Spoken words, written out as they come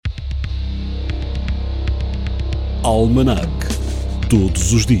Almanac.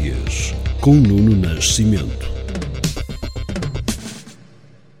 Todos os dias, com Nuno Nascimento.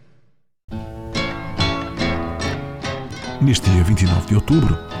 Neste dia 29 de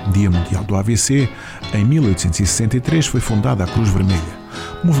outubro, Dia Mundial do AVC, em 1863 foi fundada a Cruz Vermelha,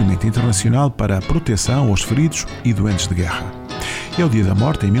 movimento internacional para a proteção aos feridos e doentes de guerra. É o dia da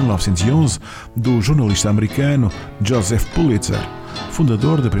morte, em 1911, do jornalista americano Joseph Pulitzer,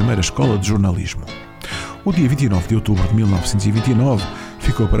 fundador da primeira escola de jornalismo. O dia 29 de outubro de 1929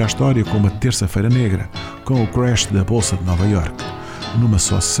 ficou para a história como a Terça-feira Negra, com o crash da Bolsa de Nova Iorque. Numa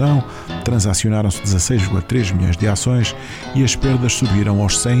só sessão, transacionaram-se 16,3 milhões de ações e as perdas subiram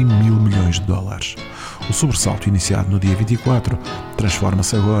aos 100 mil milhões de dólares. O sobressalto iniciado no dia 24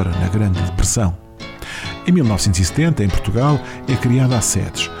 transforma-se agora na Grande Depressão. Em 1970, em Portugal, é criada a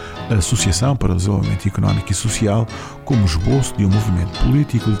SEDES, a Associação para o Desenvolvimento Económico e Social, como esboço de um movimento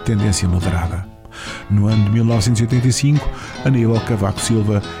político de tendência moderada. No ano de 1985, Aníbal Cavaco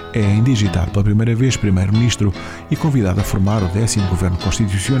Silva é indigitado pela primeira vez primeiro-ministro e convidado a formar o 10º Governo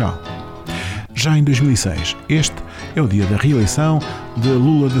Constitucional. Já em 2006, este é o dia da reeleição de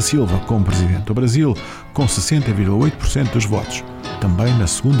Lula da Silva como presidente do Brasil, com 60,8% dos votos, também na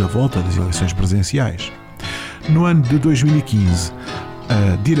segunda volta das eleições presidenciais. No ano de 2015,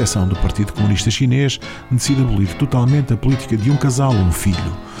 a direção do Partido Comunista Chinês decide abolir totalmente a política de um casal, um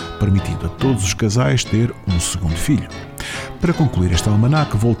filho, permitindo a todos os casais ter um segundo filho. Para concluir este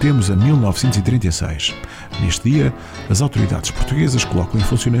almanaque, voltemos a 1936. Neste dia, as autoridades portuguesas colocam em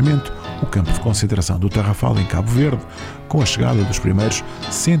funcionamento o campo de concentração do Tarrafal, em Cabo Verde, com a chegada dos primeiros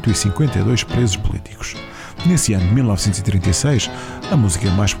 152 presos políticos. Nesse ano de 1936, a música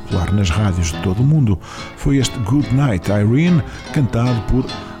mais popular nas rádios de todo o mundo foi este Good Night, Irene, cantado por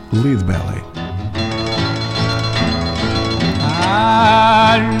Lead Belly.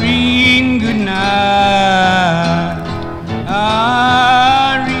 Irene, good night.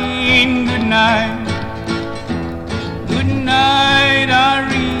 Irene, good night. Good night,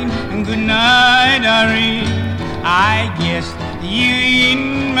 Irene, and good night, Irene. I guess you're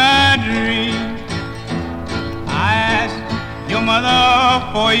in my dream. I asked your mother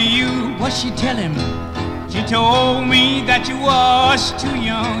for you. What's she telling me? She told me that you was too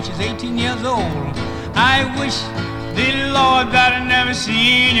young. She's 18 years old. I wish the Lord that I never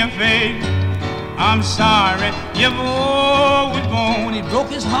seen your face. I'm sorry your boy was born. It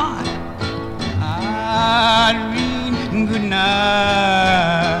broke his heart. Irene, good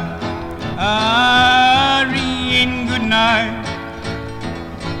night. Irene, good night.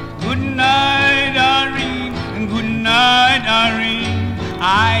 Good night, Irene. Good night, Irene.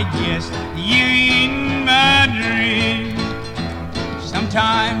 I guess you're in my dream.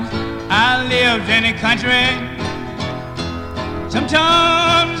 Sometimes I lived in the country.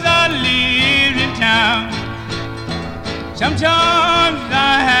 Sometimes I lived in town. Sometimes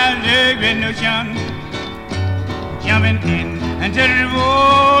I had a great notion, jumping in into the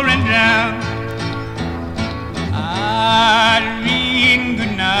river and drown. Irene,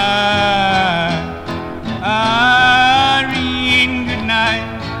 good night. Irene, good night.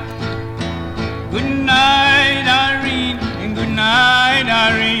 Good night, Irene, and good night,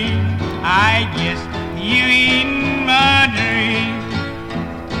 Irene. I guess you're in my dream.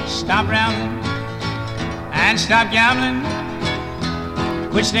 Stop rambling and stop gambling.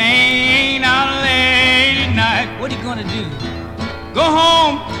 Quit staying out late at night. What are you gonna do? Go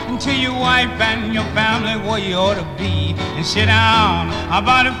home and tell your wife and your family where you ought to be, and sit down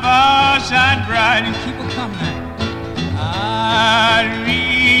by the fireside bride and keep her company.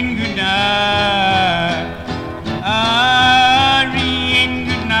 Irene, good night. Irene,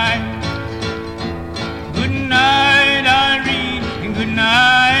 good night. Good night, Irene, and good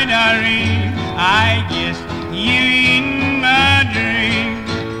night, Irene. I guess you're in my dream.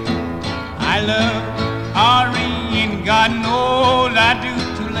 I love Irene, God knows I do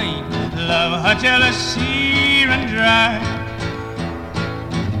too late. Love her till the sea runs dry.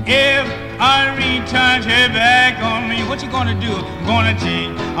 If Irene turns her back on me, what you gonna do? I'm gonna take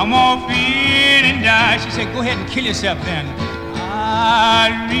a morphine and die. She said, go ahead and kill yourself then.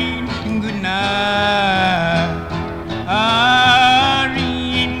 Irene, good night.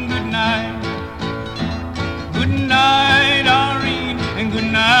 Irene, good night. Good night, Irene, and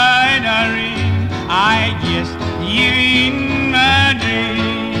good night, Irene. I guess you're in my dream.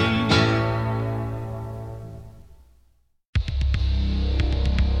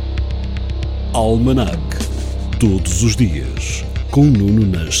 Almanac. Todos os dias, com Nuno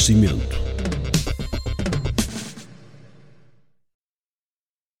Nascimento.